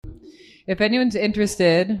If anyone's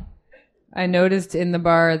interested, I noticed in the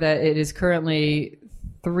bar that it is currently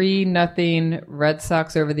 3-0 Red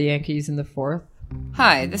Sox over the Yankees in the fourth.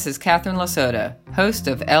 Hi, this is Catherine LaSota, host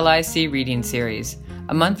of LIC Reading Series,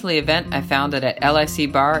 a monthly event I founded at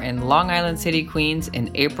LIC Bar in Long Island City, Queens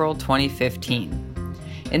in April 2015.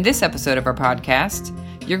 In this episode of our podcast,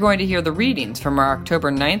 you're going to hear the readings from our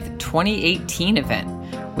October 9th, 2018 event,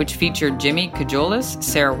 which featured Jimmy Cajoleas,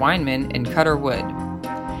 Sarah Weinman, and Cutter Wood.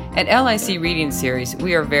 At LIC Reading Series,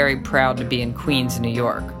 we are very proud to be in Queens, New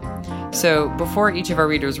York. So, before each of our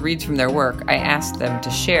readers reads from their work, I asked them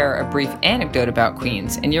to share a brief anecdote about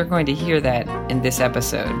Queens, and you're going to hear that in this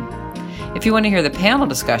episode. If you want to hear the panel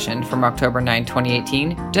discussion from October 9,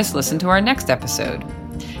 2018, just listen to our next episode.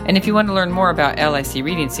 And if you want to learn more about LIC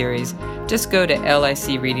Reading Series, just go to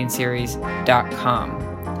licreadingseries.com.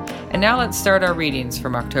 And now let's start our readings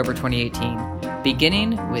from October 2018,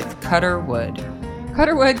 beginning with Cutter Wood.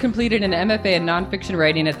 Cutter Wood completed an MFA in nonfiction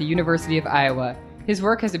writing at the University of Iowa. His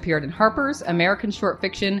work has appeared in Harper's, American Short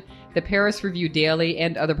Fiction, the Paris Review Daily,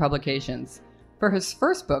 and other publications. For his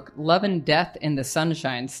first book, Love and Death in the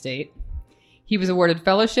Sunshine State, he was awarded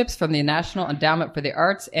fellowships from the National Endowment for the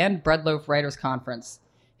Arts and Bread Loaf Writers Conference.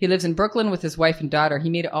 He lives in Brooklyn with his wife and daughter. He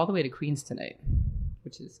made it all the way to Queens tonight,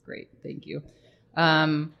 which is great. Thank you.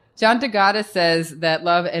 John DeGata says that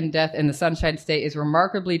Love and Death in the Sunshine State is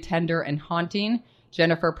remarkably tender and haunting.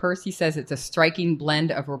 Jennifer Percy says it's a striking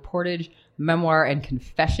blend of reportage, memoir, and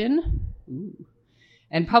confession. Ooh.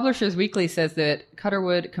 And Publishers Weekly says that Cutter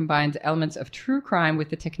Wood combines elements of true crime with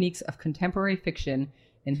the techniques of contemporary fiction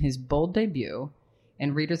in his bold debut,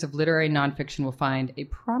 and readers of literary nonfiction will find a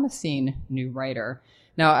promising new writer.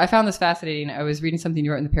 Now, I found this fascinating. I was reading something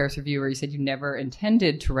you wrote in the Paris Review where you said you never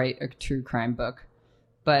intended to write a true crime book,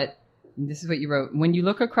 but this is what you wrote. When you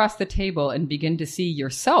look across the table and begin to see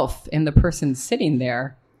yourself in the person sitting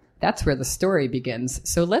there, that's where the story begins.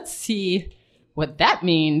 So let's see what that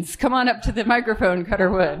means. Come on up to the microphone,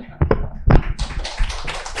 Cutter Wood.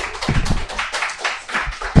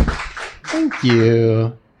 Thank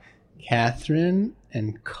you, Catherine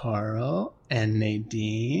and Carl and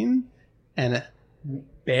Nadine and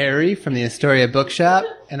Barry from the Astoria Bookshop.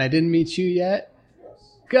 And I didn't meet you yet.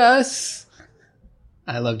 Gus.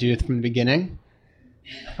 I loved you from the beginning.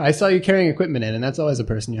 I saw you carrying equipment in, and that's always a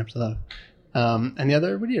person you have to love. And the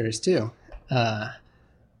other readers, too.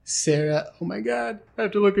 Sarah, oh my God, I have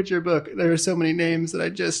to look at your book. There are so many names that I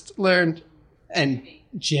just learned. And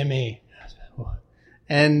Jimmy.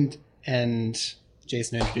 And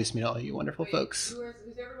Jason introduced me to all you wonderful folks.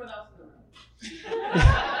 Who's everyone else in the room?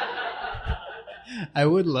 I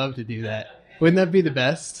would love to do that. Wouldn't that be the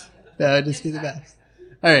best? That would just be the best.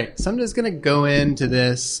 All right, so I'm just going to go into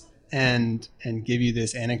this and give you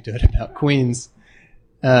this anecdote about Queens,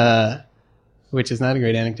 which is not a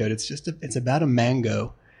great anecdote. It's about a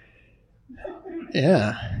mango.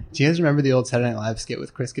 Yeah. Do you guys remember the old Saturday Night Live skit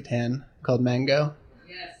with Chris Kattan called Mango?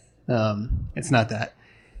 Yes. It's not that.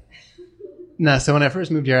 No, so when I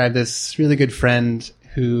first moved here, I have this really good friend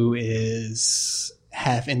who is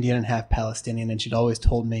half Indian and half Palestinian, and she'd always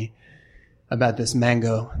told me about this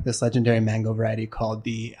mango, this legendary mango variety called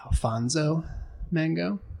the Alfonso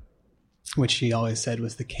mango, which she always said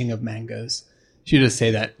was the king of mangoes. She would just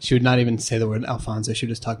say that. She would not even say the word Alfonso. She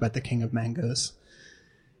would just talk about the king of mangoes.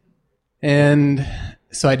 And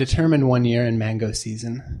so I determined one year in mango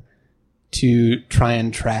season to try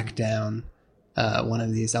and track down one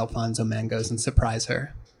of these Alfonso mangoes and surprise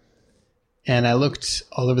her. And I looked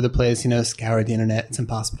all over the place, scoured the internet. It's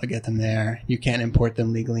impossible to get them there. You can't import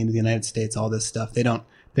them legally into the United States, all this stuff. They don't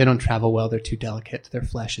travel well. They're too delicate. Their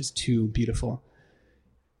flesh is too beautiful.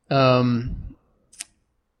 Until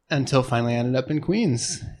finally I ended up in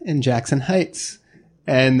Queens, in Jackson Heights.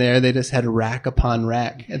 And there they just had rack upon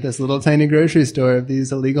rack at this little tiny grocery store of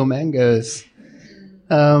these illegal mangoes.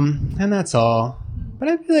 And that's all. But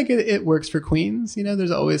I feel like it works for Queens. There's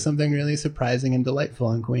always something really surprising and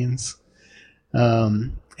delightful in Queens.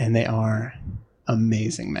 And they are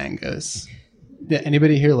amazing mangoes.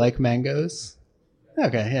 Anybody here like mangoes?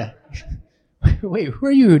 Okay, yeah. Wait, who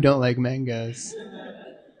are you who don't like mangoes?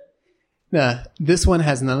 No, this one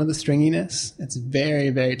has none of the stringiness. It's very,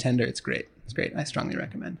 very tender. It's great. It's great. I strongly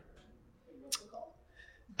recommend.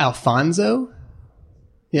 Alfonso?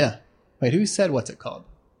 Yeah. Wait, who said what's it called?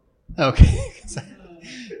 Okay.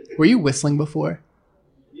 Were you whistling before?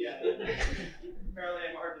 Yeah. Apparently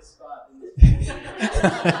I'm hard to spot.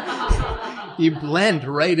 You blend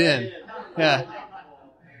right in. Yeah.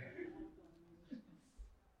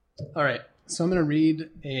 All right. So I'm going to read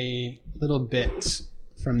a little bit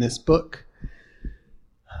from this book,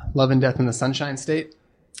 Love and Death in the Sunshine State.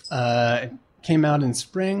 It came out in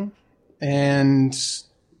spring, And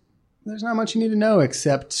there's not much you need to know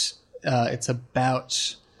except it's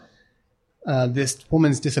about this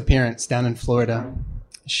woman's disappearance down in Florida.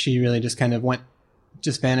 She really just kind of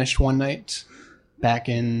vanished one night back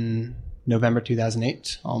in November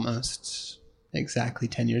 2008, almost exactly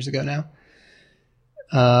 10 years ago now.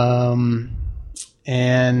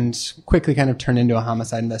 And quickly kind of turned into a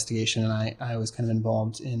homicide investigation, and I was kind of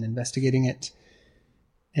involved in investigating it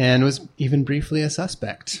and was even briefly a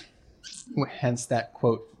suspect, hence that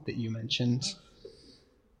quote that you mentioned.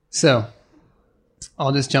 So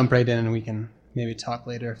I'll just jump right in and we can maybe talk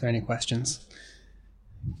later if there are any questions.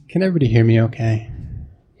 Can everybody hear me okay?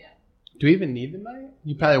 Yeah. Do we even need the mic?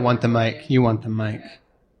 You probably want the mic. You want the mic.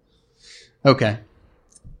 Okay.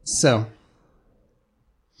 So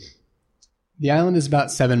the island is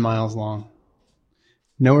about 7 miles long.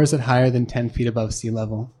 Nowhere is it higher than 10 feet above sea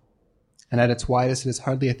level, and at its widest it is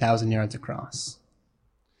hardly 1,000 yards across.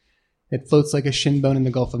 It floats like a shin bone in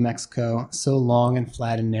the Gulf of Mexico, so long and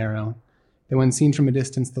flat and narrow that when seen from a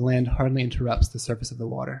distance the land hardly interrupts the surface of the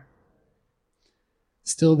water.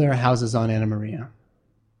 Still, there are houses on Anna Maria.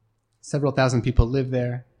 Several thousand people live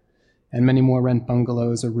there, and many more rent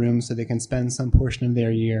bungalows or rooms so they can spend some portion of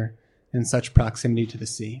their year in such proximity to the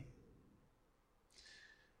sea.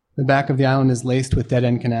 The back of the island is laced with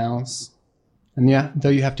dead-end canals, and though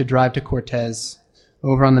you have to drive to Cortez,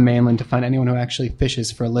 over on the mainland, to find anyone who actually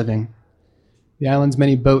fishes for a living, the island's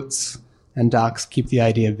many boats and docks keep the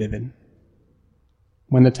idea vivid.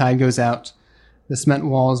 When the tide goes out, the cement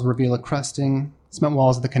walls of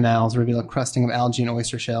the canals reveal a crusting of algae and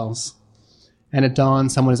oyster shells, and at dawn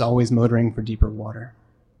someone is always motoring for deeper water.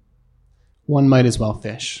 One might as well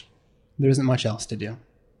fish. There isn't much else to do.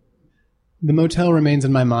 The motel remains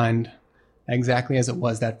in my mind exactly as it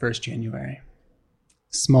was that first January.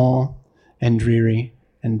 Small and dreary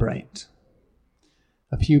and bright.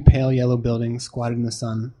 A few pale yellow buildings squatted in the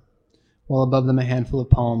sun, while above them a handful of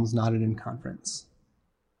palms nodded in conference.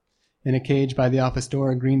 In a cage by the office door,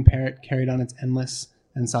 a green parrot carried on its endless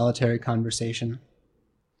and solitary conversation.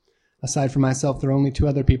 Aside from myself, there were only 2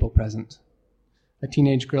 other people present. A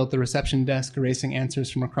teenage girl at the reception desk erasing answers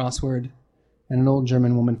from a crossword, and an old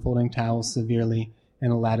German woman folding towels severely in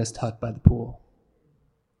a latticed hut by the pool.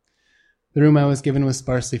 The room I was given was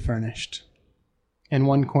sparsely furnished. In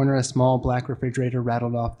one corner, a small black refrigerator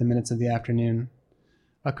rattled off the minutes of the afternoon.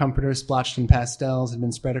 A comforter splotched in pastels had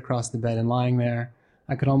been spread across the bed, and lying there,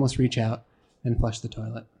 I could almost reach out and flush the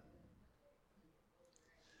toilet.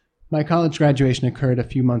 My college graduation occurred a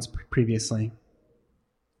few months previously,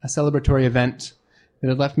 a celebratory event that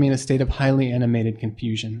had left me in a state of highly animated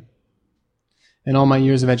confusion. In all my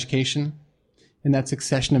years of education, in that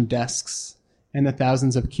succession of desks, and the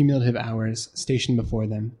thousands of cumulative hours stationed before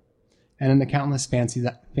them, and in the countless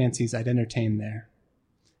fancies I'd entertained there,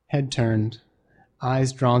 head turned,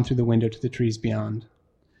 eyes drawn through the window to the trees beyond,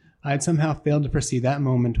 I had somehow failed to foresee that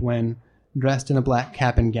moment when, dressed in a black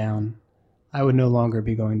cap and gown, I would no longer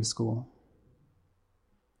be going to school.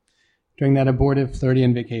 During that abortive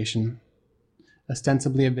Floridian vacation,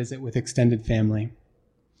 ostensibly a visit with extended family,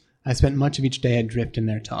 I spent much of each day adrift in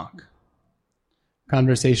their talk.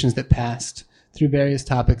 Conversations that passed through various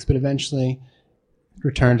topics but eventually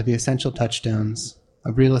returned to the essential touchstones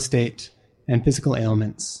of real estate and physical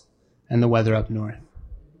ailments and the weather up north.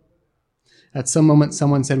 At some moment,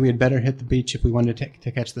 someone said we had better hit the beach if we wanted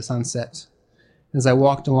to catch the sunset. As I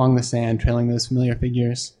walked along the sand, trailing those familiar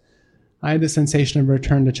figures, I had the sensation of a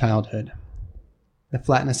return to childhood. The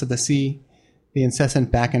flatness of the sea, the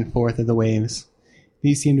incessant back and forth of the waves,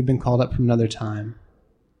 these seemed to have been called up from another time.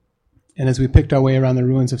 And as we picked our way around the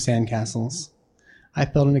ruins of sandcastles, I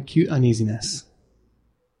felt an acute uneasiness.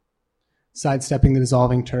 Sidestepping the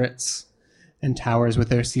dissolving turrets and towers with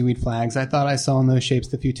their seaweed flags, I thought I saw in those shapes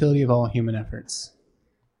the futility of all human efforts.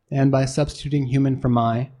 And by substituting human for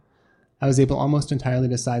I was able almost entirely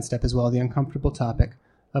to sidestep as well the uncomfortable topic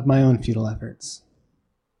of my own futile efforts.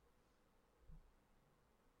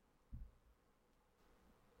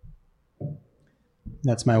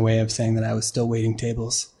 That's my way of saying that I was still waiting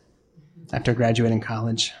tables after graduating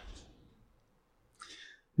college.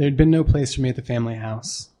 There had been no place for me at the family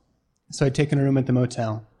house, so I'd taken a room at the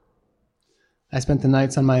motel. I spent the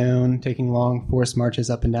nights on my own, taking long, forced marches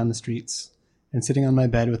up and down the streets, and sitting on my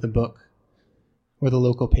bed with a book or the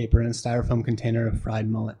local paper in a styrofoam container of fried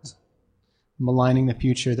mullet, maligning the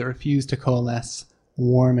future that refused to coalesce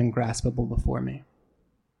warm and graspable before me.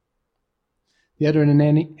 The utter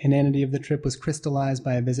inanity of the trip was crystallized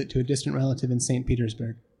by a visit to a distant relative in St.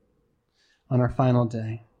 Petersburg. On our final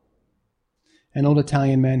day, an old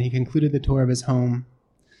Italian man, he concluded the tour of his home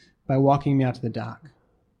by walking me out to the dock.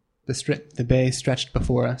 The bay stretched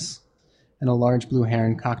before us, and a large blue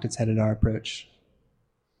heron cocked its head at our approach.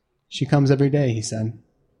 "She comes every day," he said.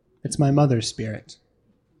 "It's my mother's spirit."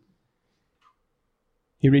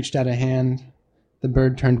 He reached out a hand. The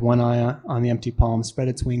bird turned one eye on the empty palm, spread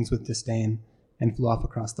its wings with disdain, and flew off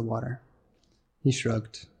across the water. He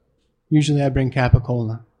shrugged. "Usually I bring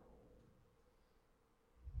capicola."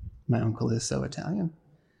 My uncle is so Italian.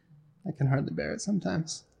 I can hardly bear it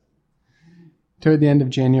sometimes. Toward the end of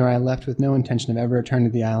January, I left with no intention of ever returning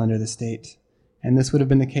to the island or the state, and this would have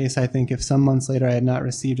been the case, I think, if some months later I had not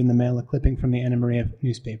received in the mail a clipping from the Anna Maria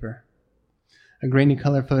newspaper. A grainy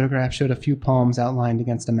color photograph showed a few palms outlined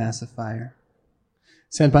against a massive fire.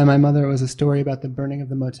 Sent by my mother, it was a story about the burning of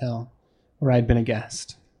the motel, where I had been a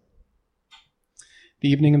guest. The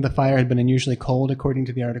evening of the fire had been unusually cold, according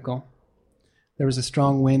to the article. There was a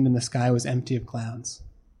strong wind, and the sky was empty of clouds.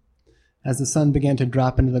 As the sun began to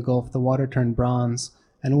drop into the Gulf, the water turned bronze,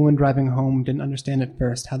 and a woman driving home didn't understand at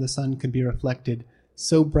first how the sun could be reflected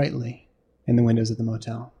so brightly in the windows of the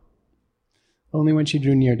motel. Only when she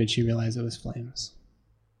drew near did she realize it was flames.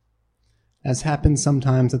 As happens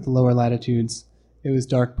sometimes at the lower latitudes, it was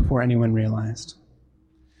dark before anyone realized.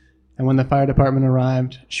 And when the fire department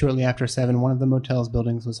arrived, shortly after 7, one of the motel's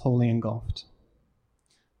buildings was wholly engulfed.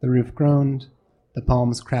 The roof groaned, the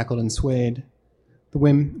palms crackled and swayed. The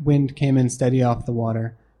wind came in steady off the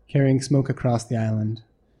water, carrying smoke across the island,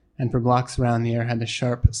 and for blocks around the air had the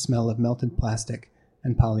sharp smell of melted plastic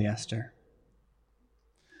and polyester.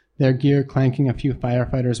 Their gear clanking, a few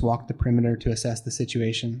firefighters walked the perimeter to assess the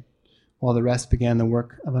situation, while the rest began the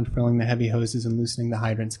work of unfurling the heavy hoses and loosening the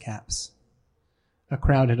hydrant's caps. A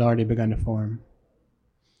crowd had already begun to form.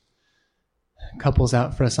 Couples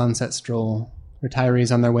out for a sunset stroll,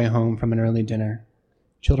 retirees on their way home from an early dinner,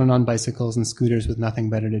 children on bicycles and scooters with nothing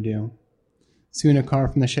better to do. Soon a car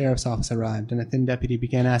from the sheriff's office arrived, and a thin deputy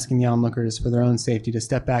began asking the onlookers for their own safety to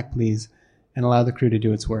step back, please, and allow the crew to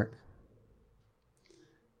do its work.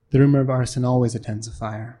 The rumor of arson always attends a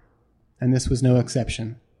fire, and this was no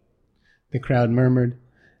exception. The crowd murmured,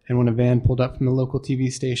 and when a van pulled up from the local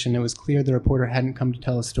TV station, it was clear the reporter hadn't come to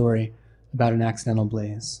tell a story about an accidental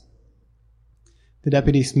blaze. The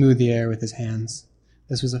deputy smoothed the air with his hands.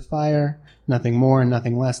 This was a fire, nothing more and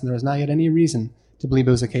nothing less, and there was not yet any reason to believe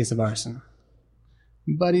it was a case of arson.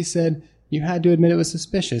 But, he said, you had to admit it was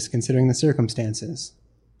suspicious, considering the circumstances.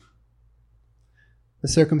 The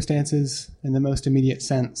circumstances, in the most immediate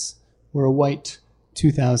sense, were a white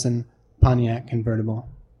 2000 Pontiac convertible.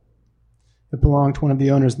 It belonged to one of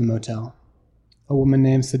the owners of the motel, a woman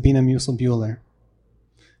named Sabina Musil-Bueller,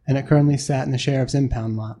 and it currently sat in the sheriff's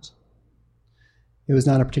impound lot. It was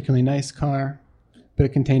not a particularly nice car, but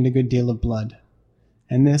it contained a good deal of blood,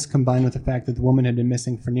 and this, combined with the fact that the woman had been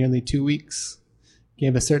missing for nearly 2 weeks,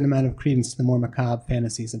 gave a certain amount of credence to the more macabre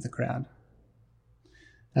fantasies of the crowd.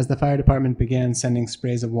 As the fire department began sending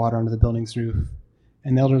sprays of water onto the building's roof,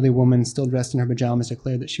 an elderly woman still dressed in her pajamas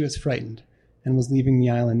declared that she was frightened and was leaving the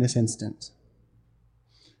island this instant.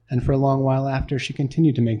 And for a long while after, she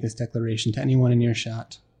continued to make this declaration to anyone in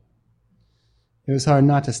earshot. It was hard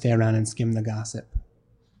not to stay around and skim the gossip.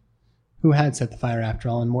 Who had set the fire after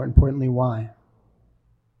all, and more importantly, why?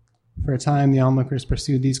 For a time, the onlookers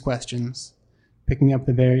pursued these questions, picking up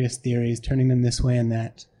the various theories, turning them this way and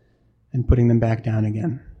that, and putting them back down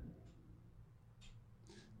again.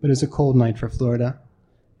 But it was a cold night for Florida,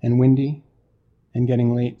 and windy, and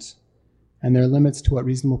getting late, and there are limits to what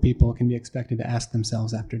reasonable people can be expected to ask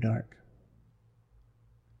themselves after dark.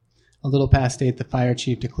 A little past 8, the fire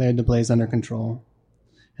chief declared the blaze under control,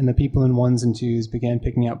 and the people in ones and twos began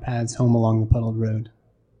picking out paths home along the puddled road.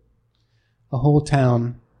 A whole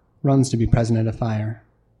town runs to be present at a fire,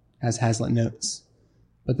 as Hazlitt notes,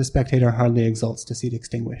 but the spectator hardly exults to see it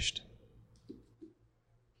extinguished.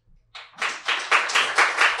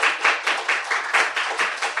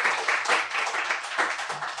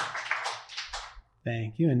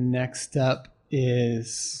 Thank you. And next up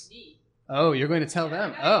is... Oh, you're going to tell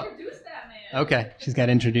them? Oh. Introduce that man. Okay. She's got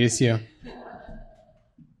to introduce you. And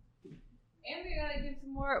we got to give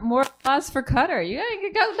some more applause for Cutter.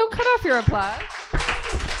 Don't cut off your applause.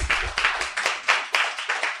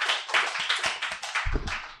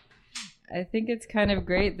 I think it's kind of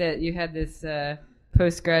great that you had this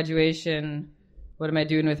post-graduation, what am I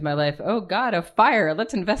doing with my life? Oh, God, a fire.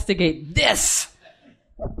 Let's investigate this.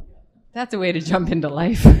 That's a way to jump into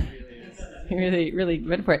life. really, really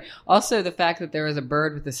went for it. Also, the fact that there was a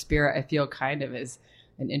bird with a spirit, I feel kind of is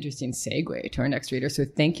an interesting segue to our next reader. So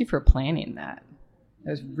thank you for planning that.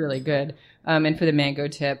 That was really good. And for the mango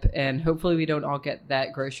tip. And hopefully we don't all get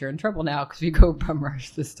that grocer in trouble now because we go bum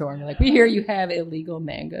rush the store and you're like, we hear you have illegal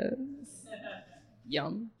mangoes.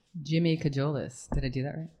 Yum. Jimmy Cajoleas. Did I do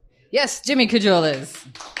that right? Yes, Jimmy Cajoleas.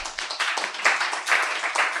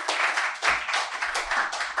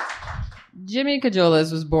 Jimmy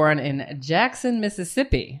Cajoleas was born in Jackson,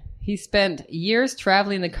 Mississippi. He spent years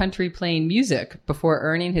traveling the country playing music before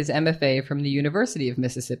earning his MFA from the University of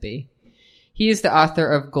Mississippi. He is the author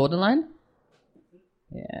of Goldenline,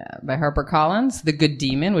 by Harper Collins, The Good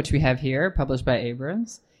Demon, which we have here, published by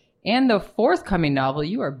Abrams, and the forthcoming novel,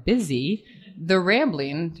 You Are Busy, The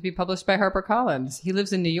Rambling, to be published by Harper Collins. He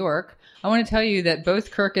lives in New York. I want to tell you that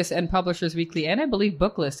both Kirkus and Publishers Weekly, and I believe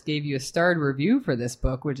Booklist, gave you a starred review for this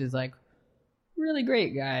book, which is like, really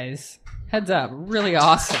great, guys. Heads up. Really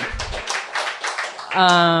awesome.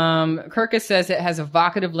 Kirkus says it has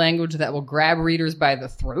evocative language that will grab readers by the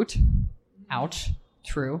throat. Ouch.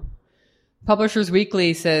 True. Publishers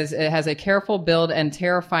Weekly says it has a careful build and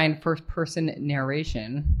terrifying first-person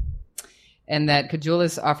narration, and that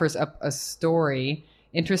Cajoleas offers up a story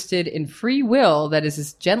interested in free will that is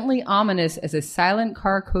as gently ominous as a silent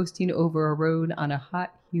car coasting over a road on a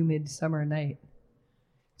hot, humid summer night.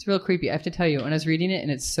 It's real creepy. I have to tell you, when I was reading it, and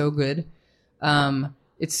it's so good,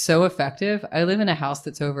 it's so effective. I live in a house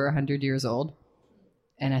that's over 100 years old,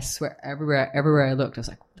 and I swear, everywhere I looked, I was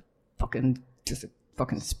like, just a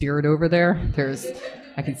fucking spirit over there.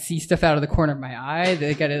 I can see stuff out of the corner of my eye.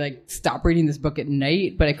 I gotta like stop reading this book at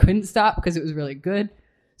night, but I couldn't stop because it was really good.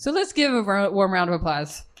 So let's give a warm round of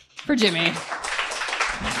applause for Jimmy.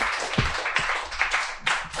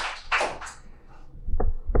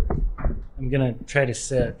 I'm gonna try to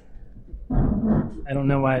sit. I don't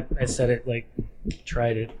know why I said it like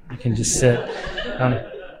tried it. You can just sit.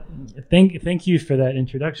 Thank you for that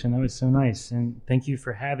introduction. That was so nice, and thank you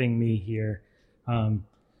for having me here.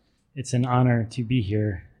 It's an honor to be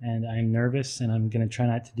here, and I'm nervous, and I'm gonna try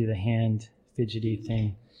not to do the hand fidgety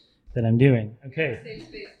thing that I'm doing. Okay.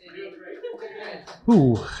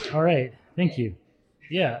 Ooh. All right. Thank you.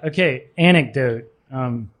 Yeah. Okay. Anecdote.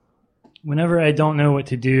 Whenever I don't know what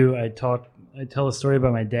to do, I tell a story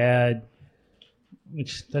about my dad,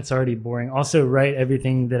 which that's already boring. Also write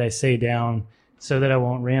everything that I say down so that I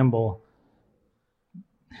won't ramble.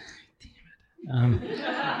 Damn it.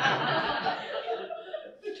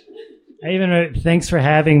 I even wrote, thanks for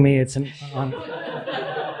having me. It's an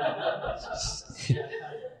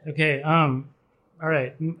okay. All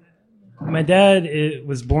right. My dad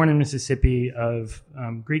was born in Mississippi of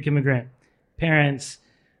Greek immigrant parents.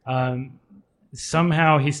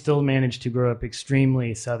 Somehow he still managed to grow up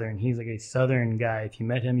extremely Southern. He's like a Southern guy. If you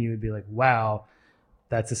met him, you would be like, wow,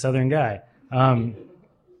 that's a Southern guy.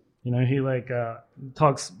 He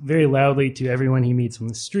talks very loudly to everyone he meets on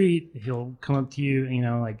the street. He'll come up to you,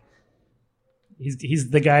 he's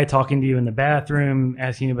the guy talking to you in the bathroom,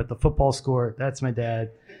 asking you about the football score. That's my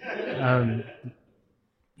dad.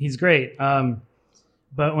 He's great.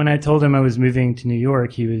 But when I told him I was moving to New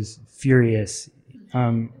York, he was furious.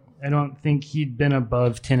 I don't think he'd been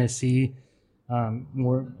above Tennessee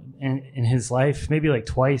more in his life, maybe like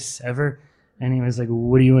twice ever. And he was like,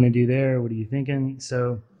 what do you want to do there? What are you thinking?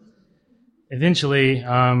 So eventually,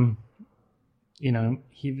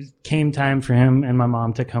 came time for him and my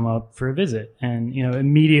mom to come up for a visit. And,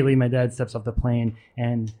 immediately my dad steps off the plane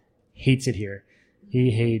and hates it here.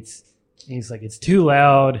 He's like, it's too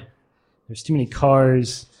loud. There's too many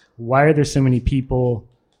cars. Why are there so many people?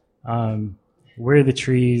 Where are the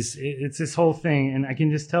trees? It's this whole thing. And I can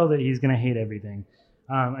just tell that he's going to hate everything.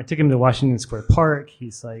 I took him to Washington Square Park.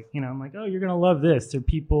 He's like, I'm like, oh, you're going to love this.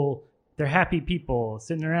 They're happy people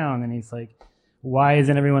sitting around. And he's like, why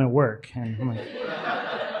isn't everyone at work? And I'm like,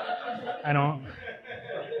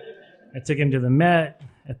 I took him to the Met.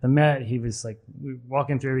 At the Met, he was like, we were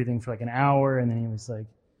walking through everything for like an hour. And then he was like,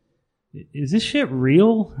 is this shit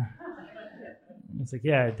real? I was like,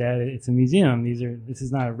 yeah, Dad, it's a museum. This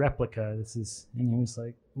is not a replica. And he was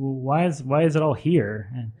like, well, why is it all here?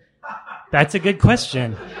 And that's a good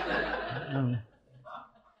question.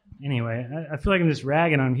 Anyway, I feel like I'm just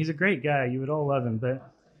ragging on him. He's a great guy. You would all love him.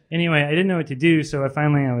 But anyway, I didn't know what to do. So I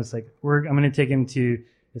was like, I'm going to take him to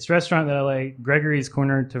this restaurant that I like, Gregory's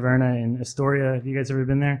Corner Taverna in Astoria. Have you guys ever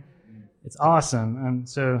been there? It's awesome.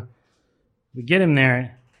 So we get him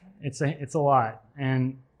there. It's a lot.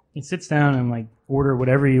 And he sits down and like, order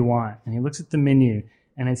whatever you want. And he looks at the menu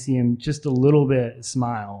and I see him just a little bit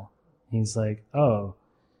smile. He's like, oh.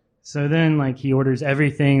 So then like he orders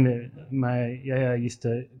everything that my yaya used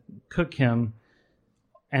to cook him.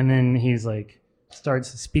 And then he's like, starts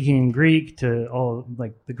speaking in Greek to all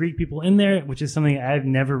like the Greek people in there, which is something I've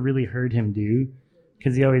never really heard him do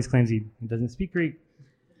because he always claims he doesn't speak Greek.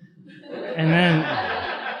 And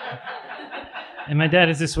my dad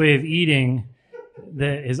has this way of eating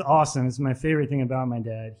that is awesome. It's my favorite thing about my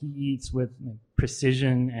dad. He eats with like,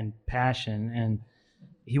 precision and passion. And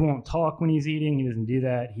he won't talk when he's eating. He doesn't do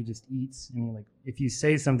that. He just eats. And if you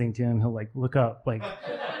say something to him, he'll look up,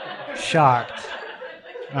 shocked.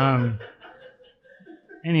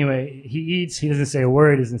 Anyway, he eats. He doesn't say a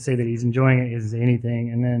word. He doesn't say that he's enjoying it. He doesn't say anything.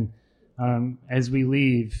 And then as we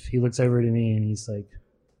leave, he looks over to me and he's like,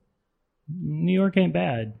 New York ain't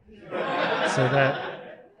bad. So that,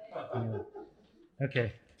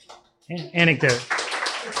 okay. Anecdote.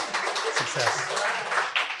 Success.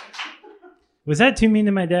 Was that too mean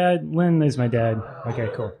to my dad? Lynn is my dad. Okay,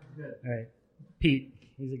 cool. All right. Pete,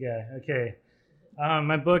 he's a guy. Okay.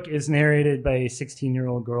 My book is narrated by a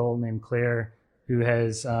 16-year-old girl named Claire who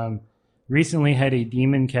has recently had a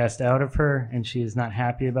demon cast out of her, and she is not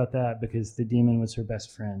happy about that because the demon was her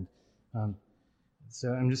best friend.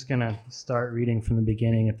 So I'm just going to start reading from the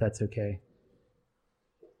beginning, if that's okay.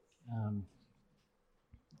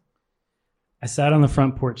 I sat on the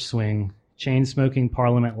front porch swing, chain-smoking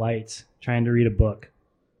Parliament lights, trying to read a book.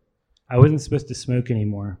 I wasn't supposed to smoke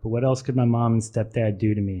anymore, but what else could my mom and stepdad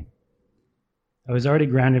do to me? I was already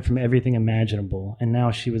grounded from everything imaginable, and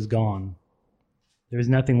now she was gone. There was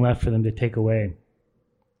nothing left for them to take away.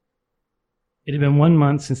 It had been 1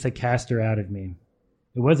 month since they cast her out of me.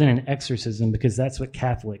 It wasn't an exorcism because that's what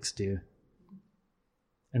Catholics do.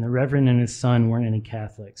 And the Reverend and his son weren't any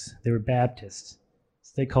Catholics. They were Baptists.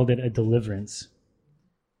 So they called it a deliverance.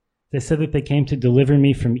 They said that they came to deliver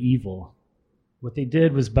me from evil. What they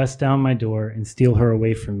did was bust down my door and steal her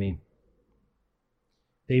away from me.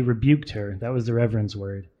 They rebuked her, that was the Reverend's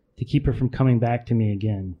word, to keep her from coming back to me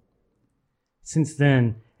again. Since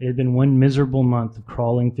then, it had been 1 miserable month of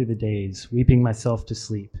crawling through the days, weeping myself to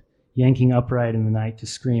sleep, yanking upright in the night to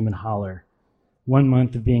scream and holler. 1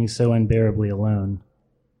 month of being so unbearably alone.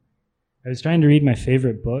 I was trying to read my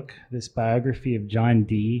favorite book, this biography of John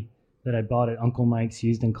Dee that I bought at Uncle Mike's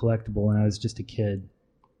used and collectible when I was just a kid.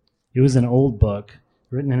 It was an old book,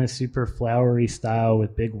 written in a super flowery style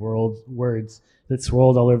with big words that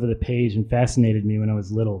swirled all over the page and fascinated me when I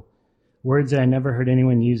was little. Words that I never heard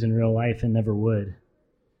anyone use in real life and never would.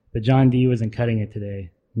 But John Dee wasn't cutting it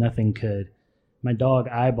today. Nothing could. My dog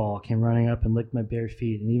Eyeball came running up and licked my bare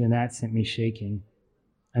feet, and even that sent me shaking.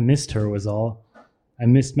 I missed her was all. I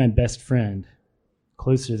missed my best friend.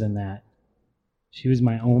 Closer than that. She was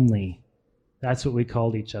my only. That's what we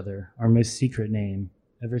called each other, our most secret name,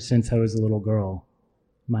 ever since I was a little girl.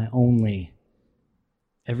 My only.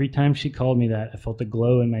 Every time she called me that, I felt a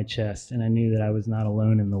glow in my chest, and I knew that I was not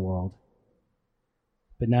alone in the world.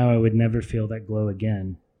 But now I would never feel that glow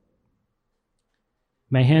again.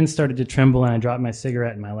 My hands started to tremble, and I dropped my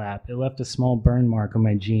cigarette in my lap. It left a small burn mark on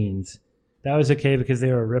my jeans. That was okay because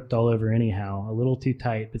they were ripped all over anyhow, a little too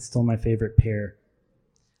tight, but still my favorite pair.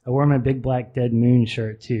 I wore my big black Dead Moon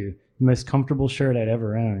shirt too, the most comfortable shirt I'd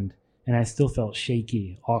ever owned, and I still felt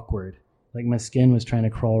shaky, awkward, like my skin was trying to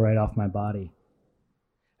crawl right off my body.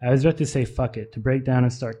 I was about to say fuck it, to break down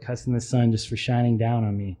and start cussing the sun just for shining down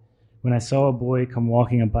on me, when I saw a boy come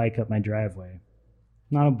walking a bike up my driveway.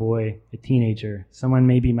 Not a boy, a teenager, someone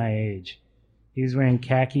maybe my age. He was wearing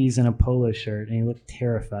khakis and a polo shirt, and he looked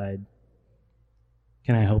terrified.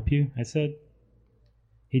 "Can I help you?" I said.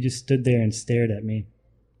 He just stood there and stared at me.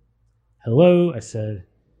 "Hello," I said.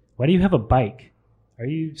 "Why do you have a bike? Are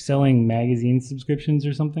you selling magazine subscriptions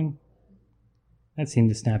or something?" That seemed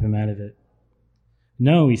to snap him out of it.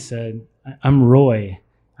 "No," he said. "I'm Roy.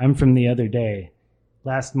 I'm from the other day.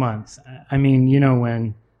 Last month. I mean, you know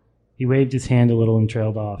when." He waved his hand a little and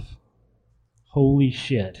trailed off. Holy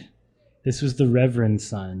shit. This was the Reverend's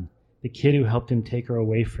son, the kid who helped him take her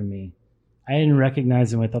away from me. I didn't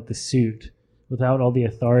recognize him without the suit, without all the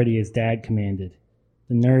authority his dad commanded.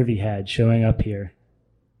 The nerve he had showing up here.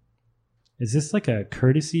 "Is this like a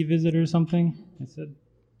courtesy visit or something?" I said.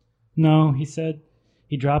 "No," he said.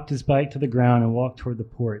 He dropped his bike to the ground and walked toward the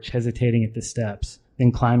porch, hesitating at the steps,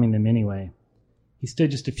 then climbing them anyway. He stood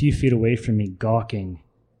just a few feet away from me, gawking.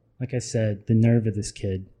 Like I said, the nerve of this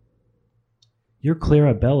kid. "You're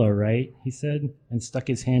Clarabella, right?" he said, and stuck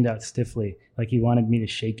his hand out stiffly, like he wanted me to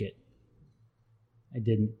shake it. I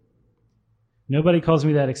didn't. "Nobody calls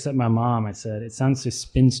me that except my mom," I said. "It sounds so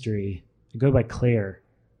spinstery. I go by Claire."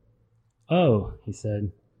 "Oh," he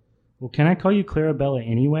said. "Well, can I call you Clarabella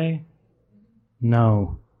anyway?"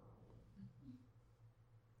 "No."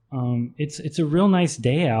 It's a real nice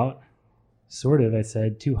day out." "Sort of," I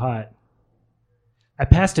said. "Too hot." "I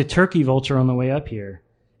passed a turkey vulture on the way up here.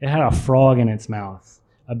 It had a frog in its mouth.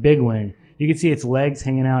 A big one. You could see its legs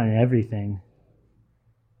hanging out and everything."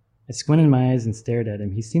 I squinted my eyes and stared at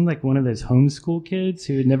him. He seemed like one of those homeschool kids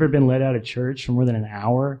who had never been let out of church for more than an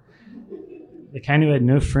hour. The kind who had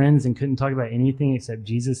no friends and couldn't talk about anything except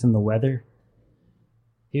Jesus and the weather.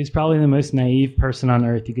 He was probably the most naive person on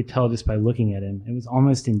earth. You could tell just by looking at him. It was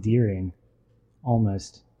almost endearing.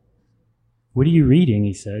 Almost. "What are you reading?"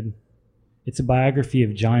 he said. "It's a biography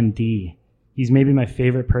of John Dee. He's maybe my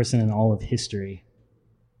favorite person in all of history."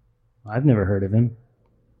 I've never heard of him.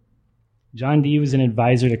 John Dee was an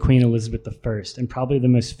advisor to Queen Elizabeth I and probably the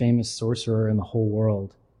most famous sorcerer in the whole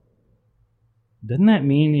world. Doesn't that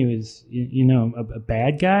mean he was, a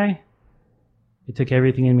bad guy? It took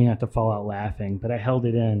everything in me not to fall out laughing, but I held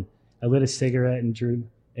it in. I lit a cigarette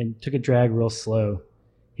and took a drag real slow.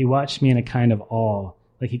 He watched me in a kind of awe,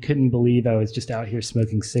 like he couldn't believe I was just out here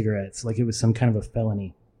smoking cigarettes, like it was some kind of a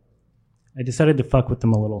felony. I decided to fuck with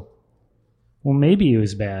them a little. "Well, maybe he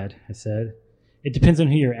was bad," I said. "It depends on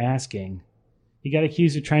who you're asking. He got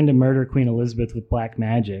accused of trying to murder Queen Elizabeth with black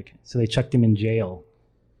magic, so they chucked him in jail.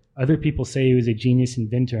 Other people say he was a genius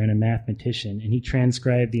inventor and a mathematician, and he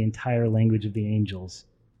transcribed the entire language of the angels.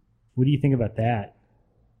 What do you think about that?"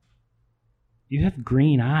 "You have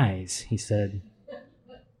green eyes," he said.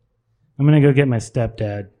 "I'm going to go get my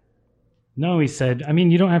stepdad." "No," he said. "I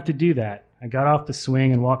mean, you don't have to do that." I got off the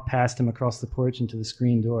swing and walked past him across the porch into the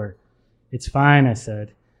screen door. "It's fine," I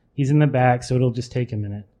said. "He's in the back, so it'll just take a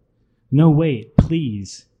minute." "No, wait,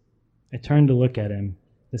 please." I turned to look at him.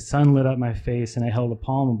 The sun lit up my face, and I held a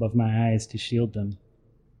palm above my eyes to shield them.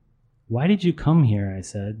 "Why did you come here?" I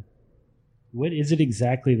said. "What is it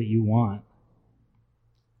exactly that you want?"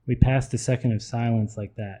 We passed a second of silence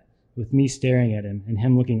like that, with me staring at him and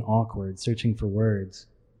him looking awkward, searching for words.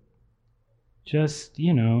 "Just,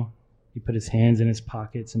 he put his hands in his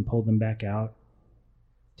pockets and pulled them back out.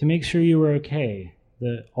 "To make sure you were okay,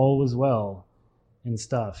 that all was well, and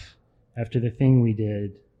stuff, after the thing we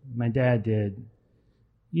did, my dad did.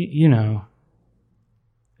 I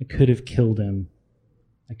could have killed him.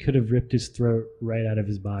 I could have ripped his throat right out of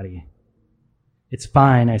his body." "It's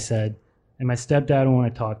fine," I said, "and my stepdad will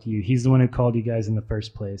want to talk to you. He's the one who called you guys in the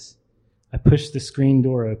first place." I pushed the screen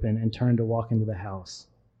door open and turned to walk into the house.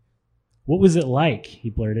 "What was it like?" he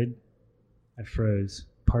blurted. I froze.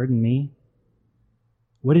 "Pardon me?"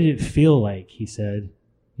 "What did it feel like?" he said.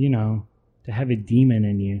 To have a demon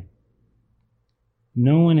in you."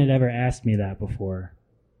 No one had ever asked me that before.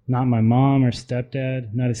 Not my mom or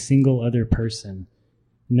stepdad, not a single other person.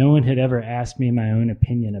 No one had ever asked me my own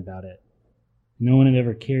opinion about it. No one had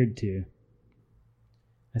ever cared to.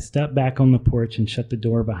 I stepped back on the porch and shut the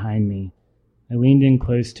door behind me. I leaned in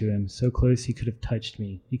close to him, so close he could have touched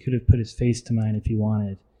me. He could have put his face to mine if he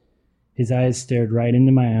wanted. His eyes stared right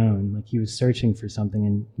into my own, like he was searching for something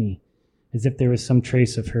in me, as if there was some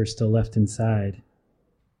trace of her still left inside.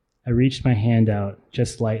 I reached my hand out,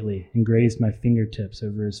 just lightly, and grazed my fingertips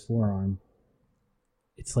over his forearm.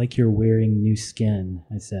 "It's like you're wearing new skin,"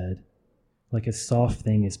 I said. "Like a soft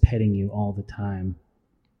thing is petting you all the time."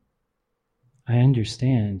 "I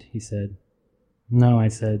understand," he said. "No," I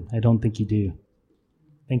said, "I don't think you do.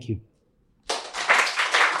 Thank you."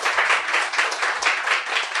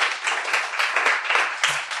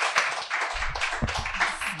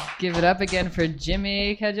 Give it up again for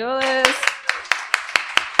Jimmy Cajoleas.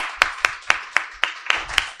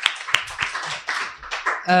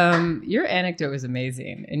 Your anecdote was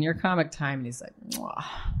amazing. In your comic time, and he's like, "Mwah."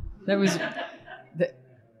 That was...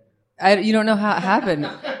 you don't know how it happened.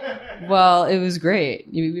 Well, it was great.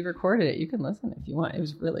 We recorded it. You can listen if you want. It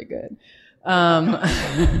was really good.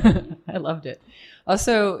 I loved it.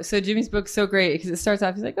 Also, so Jimmy's book's so great because it starts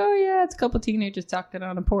off, he's like, "Oh yeah, it's a couple teenagers talking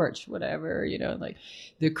on a porch, whatever, like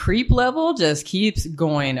the creep level just keeps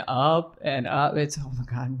going up and up. It's, oh my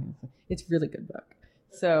God, it's a really good book.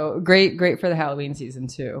 So great for the Halloween season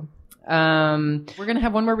too. We're going to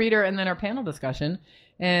have one more reader and then our panel discussion.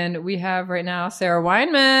 And we have right now Sarah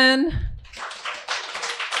Weinman.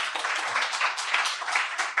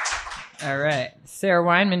 All right. Sarah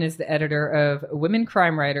Weinman is the editor of Women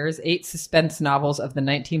Crime Writers, 8 Suspense Novels of the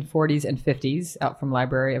 1940s and 50s, out from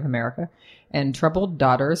Library of America, and Troubled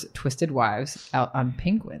Daughters, Twisted Wives, out on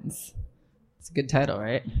Penguins. It's a good title,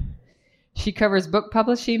 right? She covers book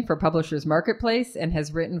publishing for Publishers Marketplace and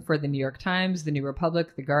has written for the New York Times, The New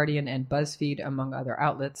Republic, The Guardian, and Buzzfeed, among other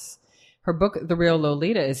outlets. Her book, The Real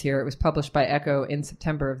Lolita, is here. It was published by Echo in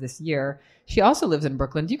September of this year. She also lives in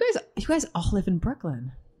Brooklyn. You guys all live in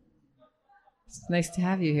Brooklyn. It's nice to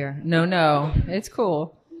have you here. No, it's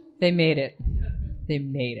cool. They made it.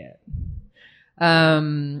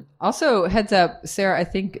 Also, heads up, Sarah, I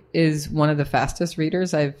think, is one of the fastest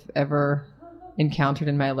readers I've ever encountered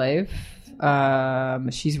in my life.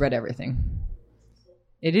 She's read everything.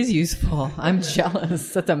 It is useful. I'm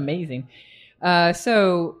jealous. That's amazing.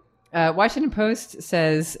 Washington Post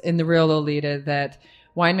says in The Real Lolita that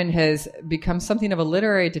Weinman has become something of a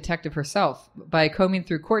literary detective herself. By combing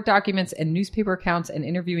through court documents and newspaper accounts and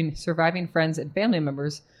interviewing surviving friends and family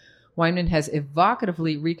members, Weinman has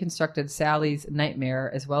evocatively reconstructed Sally's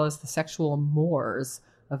nightmare as well as the sexual mores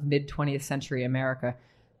of mid-20th century America.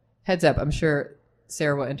 Heads up, I'm sure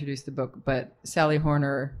Sarah will introduce the book, but Sally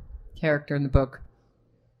Horner, character in the book,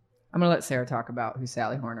 I'm going to let Sarah talk about who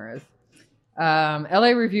Sally Horner is. LA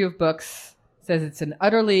Review of Books says it's an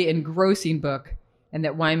utterly engrossing book and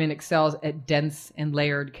that Weinman excels at dense and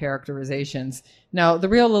layered characterizations. Now, the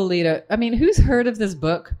Real Lolita, I mean, who's heard of this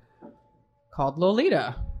book called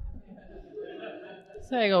Lolita? It's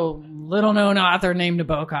like a little-known author named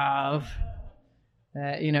Nabokov.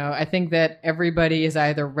 I think that everybody has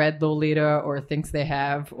either read Lolita or thinks they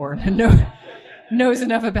have or knows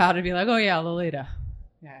enough about it to be like, oh, yeah, Lolita.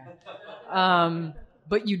 Yeah.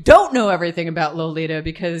 But you don't know everything about Lolita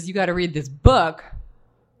because you got to read this book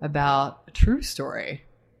about a true story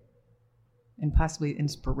and possibly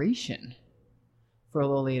inspiration for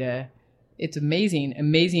Lolita. It's amazing,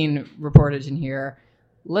 amazing reportage in here.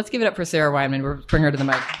 Let's give it up for Sarah Weinman. We'll bring her to the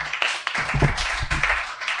mic.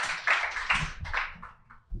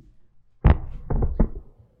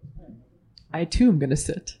 I too am going to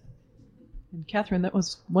sit. And Catherine, that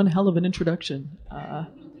was one hell of an introduction.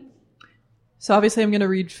 So obviously I'm going to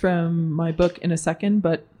read from my book in a second,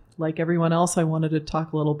 but like everyone else, I wanted to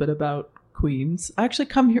talk a little bit about Queens. I actually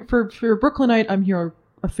come here for Brooklynite. I'm here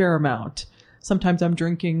a fair amount. Sometimes I'm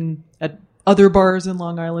drinking at other bars in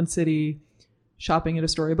Long Island City, shopping at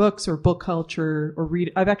Astoria Books or Book Culture, or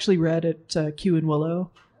read. I've actually read at Kew and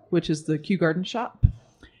Willow, which is the Kew Garden shop.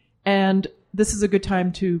 And this is a good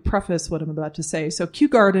time to preface what I'm about to say. So Kew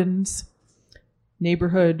Gardens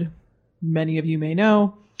neighborhood, many of you may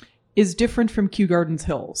know, is different from Kew Gardens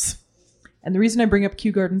Hills. And the reason I bring up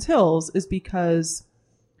Kew Gardens Hills is because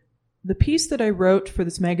the piece that I wrote for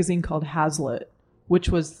this magazine called Hazlitt, which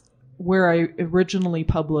was where I originally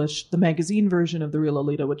published the magazine version of the Real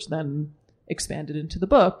Lolita, which then expanded into the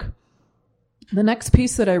book. The next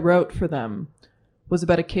piece that I wrote for them was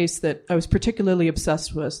about a case that I was particularly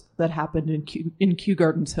obsessed with that happened in Kew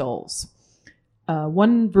Gardens Hills.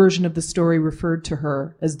 One version of the story referred to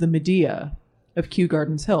her as the Medea of Kew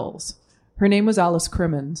Gardens Hills. Her name was Alice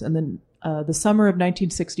Crimmins, and then the summer of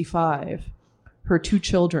 1965, her two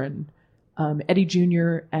children, Eddie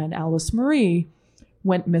Jr. and Alice Marie,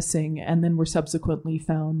 went missing and then were subsequently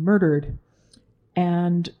found murdered.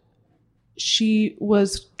 And she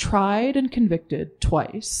was tried and convicted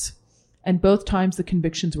twice, and both times the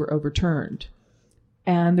convictions were overturned.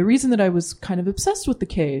 And the reason that I was kind of obsessed with the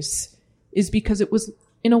case is because it was,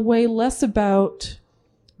 in a way, less about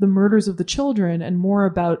the murders of the children and more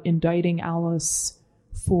about indicting Alice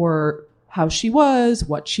for how she was,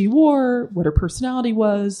 what she wore, what her personality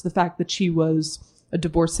was, the fact that she was a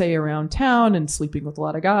divorcee around town and sleeping with a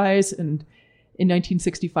lot of guys. And in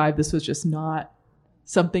 1965, this was just not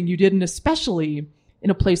something you did, and especially in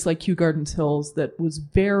a place like Kew Gardens Hills that was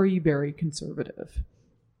very, very conservative.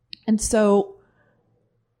 And so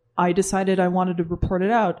I decided I wanted to report it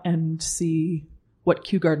out and see what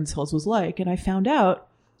Kew Gardens Hills was like. And I found out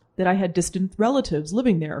that I had distant relatives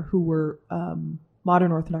living there who were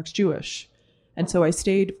modern Orthodox Jewish. And so I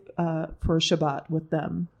stayed for Shabbat with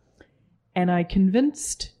them. And I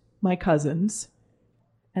convinced my cousins,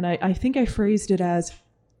 and I think I phrased it as,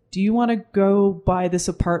 do you want to go buy this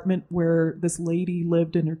apartment where this lady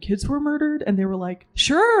lived and her kids were murdered? And they were like,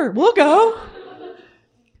 sure, we'll go.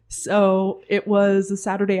 So it was a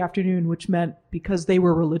Saturday afternoon, which meant because they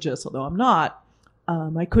were religious, although I'm not,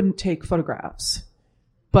 I couldn't take photographs.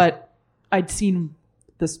 But I'd seen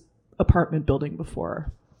this apartment building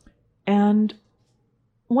before. And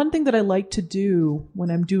one thing that I like to do when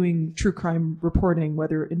I'm doing true crime reporting,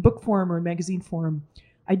 whether in book form or in magazine form,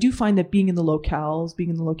 I do find that being in the locales, being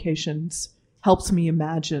in the locations, helps me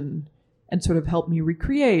imagine and sort of help me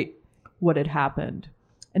recreate what had happened.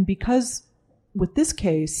 And because with this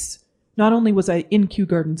case, not only was I in Kew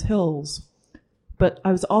Gardens Hills, but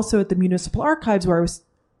I was also at the municipal archives where I was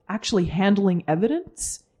actually handling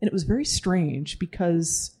evidence. And it was very strange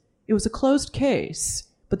because it was a closed case,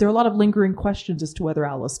 but there are a lot of lingering questions as to whether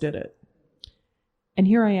Alice did it. And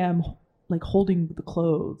here I am, like, holding the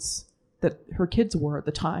clothes that her kids wore at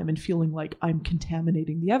the time and feeling like I'm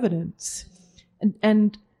contaminating the evidence.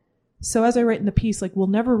 And so as I write in the piece, like, we'll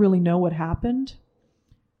never really know what happened,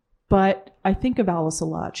 but I think of Alice a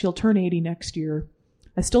lot. She'll turn 80 next year.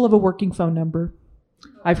 I still have a working phone number.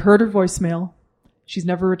 I've heard her voicemail. She's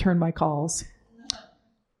never returned my calls.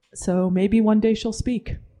 So maybe one day she'll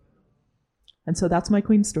speak. And so that's my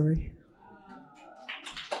Queen story.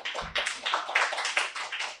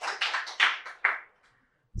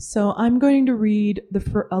 So I'm going to read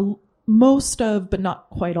most of, but not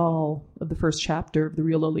quite all, of the first chapter of The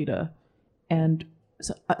Real Lolita. And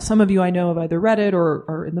some of you I know have either read it or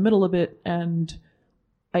are in the middle of it, and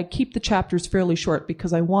I keep the chapters fairly short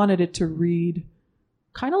because I wanted it to read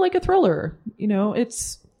kind of like a thriller. You know,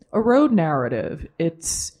 it's a road narrative.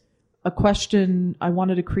 It's a question I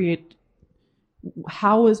wanted to create.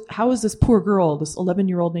 How is this poor girl, this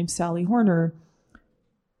 11-year-old named Sally Horner,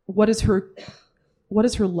 what is her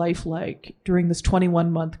life like during this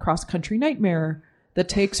 21-month cross-country nightmare that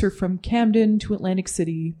takes her from Camden to Atlantic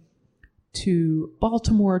City to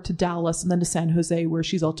Baltimore to Dallas and then to San Jose, where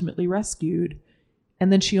she's ultimately rescued.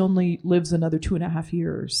 And then she only lives another 2.5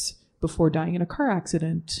 years before dying in a car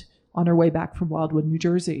accident on her way back from Wildwood, New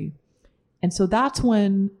Jersey. And so that's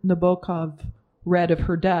when Nabokov read of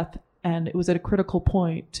her death, and it was at a critical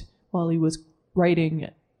point while he was writing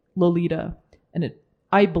Lolita, and it,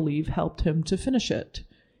 I believe, helped him to finish it.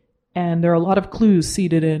 And there are a lot of clues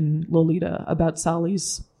seated in Lolita about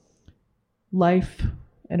Sally's life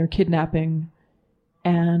and her kidnapping.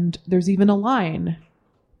 And there's even a line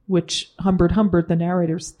which Humbert, the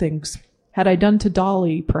narrator, thinks, had I done to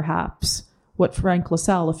Dolly, perhaps, what Frank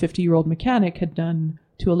LaSalle, a 50-year-old mechanic, had done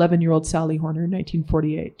to 11-year-old Sally Horner in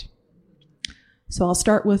 1948. So I'll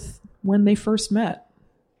start with when they first met.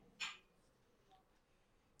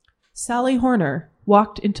 Sally Horner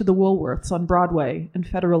walked into the Woolworths on Broadway and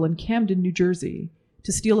Federal in Camden, New Jersey,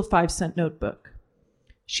 to steal a 5-cent notebook.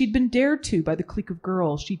 She'd been dared to by the clique of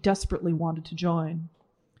girls she desperately wanted to join.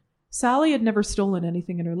 Sally had never stolen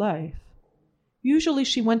anything in her life. Usually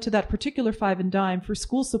she went to that particular 5 and dime for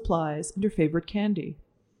school supplies and her favorite candy.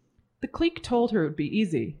 The clique told her it would be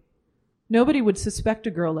easy. Nobody would suspect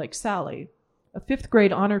a girl like Sally, a 5th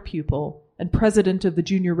grade honor pupil and president of the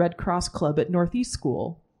Junior Red Cross Club at Northeast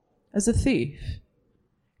School, as a thief.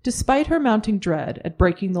 Despite her mounting dread at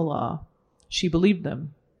breaking the law, she believed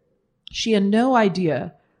them. She had no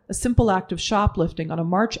idea a simple act of shoplifting on a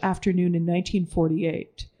March afternoon in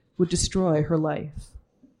 1948 would destroy her life.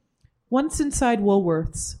 Once inside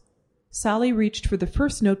Woolworth's, Sally reached for the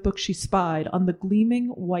first notebook she spied on the gleaming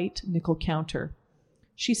white nickel counter.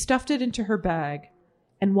 She stuffed it into her bag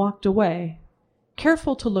and walked away,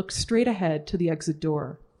 careful to look straight ahead to the exit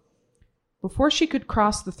door. Before she could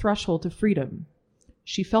cross the threshold to freedom,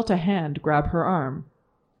 she felt a hand grab her arm.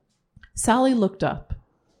 Sally looked up.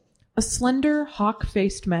 A slender,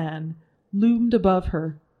 hawk-faced man loomed above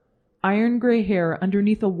her, iron gray hair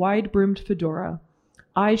underneath a wide-brimmed fedora,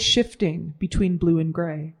 eyes shifting between blue and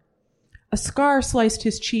gray. A scar sliced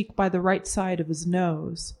his cheek by the right side of his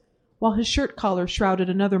nose, while his shirt collar shrouded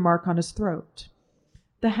another mark on his throat.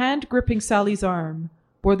 The hand gripping Sally's arm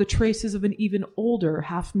bore the traces of an even older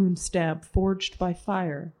half-moon stamp forged by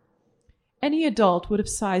fire. Any adult would have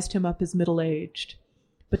sized him up as middle-aged,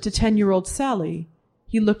 but to 10-year-old Sally,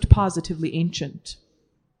 he looked positively ancient.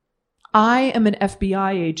 I am an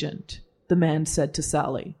FBI agent, the man said to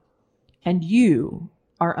Sally, and you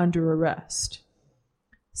are under arrest.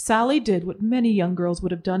 Sally did what many young girls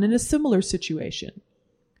would have done in a similar situation.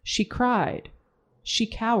 She cried. She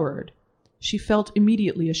cowered. She felt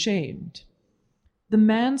immediately ashamed. The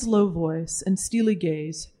man's low voice and steely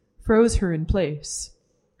gaze froze her in place.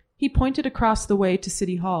 He pointed across the way to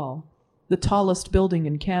City Hall, the tallest building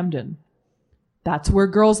in Camden. That's where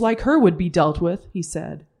girls like her would be dealt with, he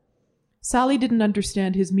said. Sally didn't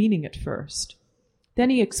understand his meaning at first. Then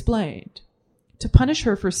he explained. To punish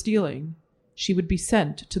her for stealing, she would be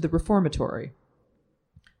sent to the reformatory.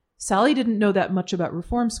 Sally didn't know that much about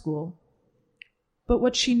reform school, but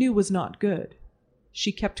what she knew was not good.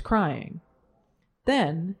 She kept crying.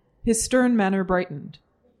 Then his stern manner brightened.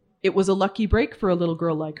 It was a lucky break for a little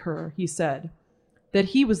girl like her, he said, that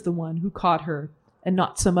he was the one who caught her and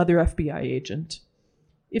not some other FBI agent.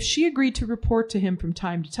 If she agreed to report to him from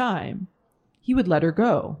time to time, he would let her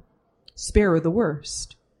go, spare her the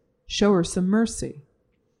worst, show her some mercy.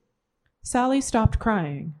 Sally stopped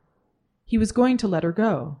crying. He was going to let her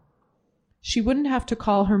go. She wouldn't have to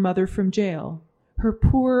call her mother from jail, her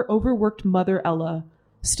poor, overworked mother Ella,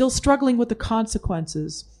 still struggling with the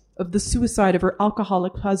consequences of the suicide of her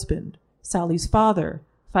alcoholic husband, Sally's father,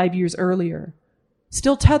 5 years earlier,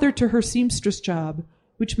 still tethered to her seamstress job,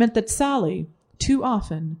 which meant that Sally, too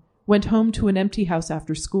often, went home to an empty house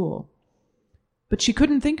after school. But she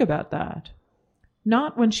couldn't think about that.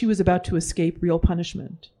 Not when she was about to escape real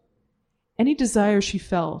punishment. Any desire she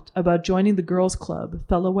felt about joining the girls' club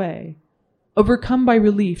fell away, overcome by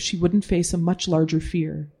relief she wouldn't face a much larger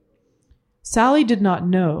fear. Sally did not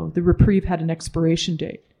know the reprieve had an expiration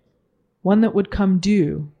date, one that would come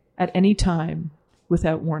due at any time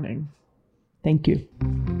without warning. Thank you.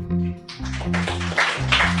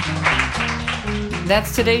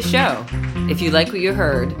 That's today's show. If you like what you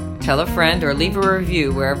heard, tell a friend or leave a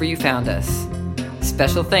review wherever you found us.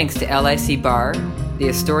 Special thanks to LIC Bar, the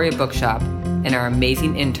Astoria Bookshop, and our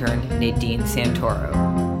amazing intern, Nadine Santoro.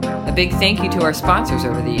 A big thank you to our sponsors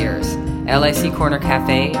over the years, LIC Corner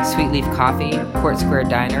Cafe, Sweet Leaf Coffee, Court Square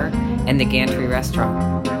Diner, and the Gantry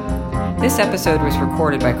Restaurant. This episode was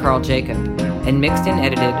recorded by Carl Jacob and mixed and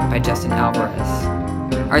edited by Justin Alvarez.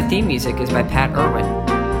 Our theme music is by Pat Irwin.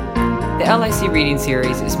 The LIC Reading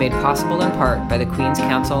Series is made possible in part by the Queen's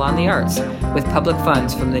Council on the Arts, with public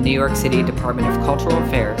funds from the New York City Department of Cultural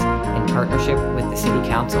Affairs in partnership with the City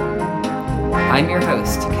Council. I'm your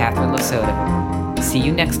host, Catherine LaSota. See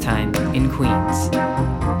you next time in Queens.